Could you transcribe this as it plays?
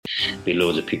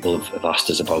loads of people have asked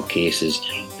us about cases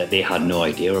that they had no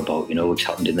idea about, which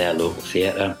happened in their local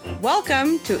theatre.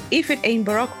 Welcome to If It Ain't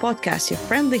Baroque podcast, your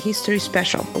friendly history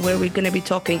special, where we're going to be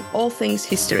talking all things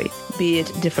history, be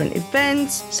it different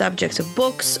events, subjects of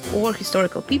books, or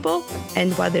historical people,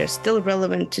 and why they're still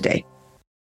relevant today.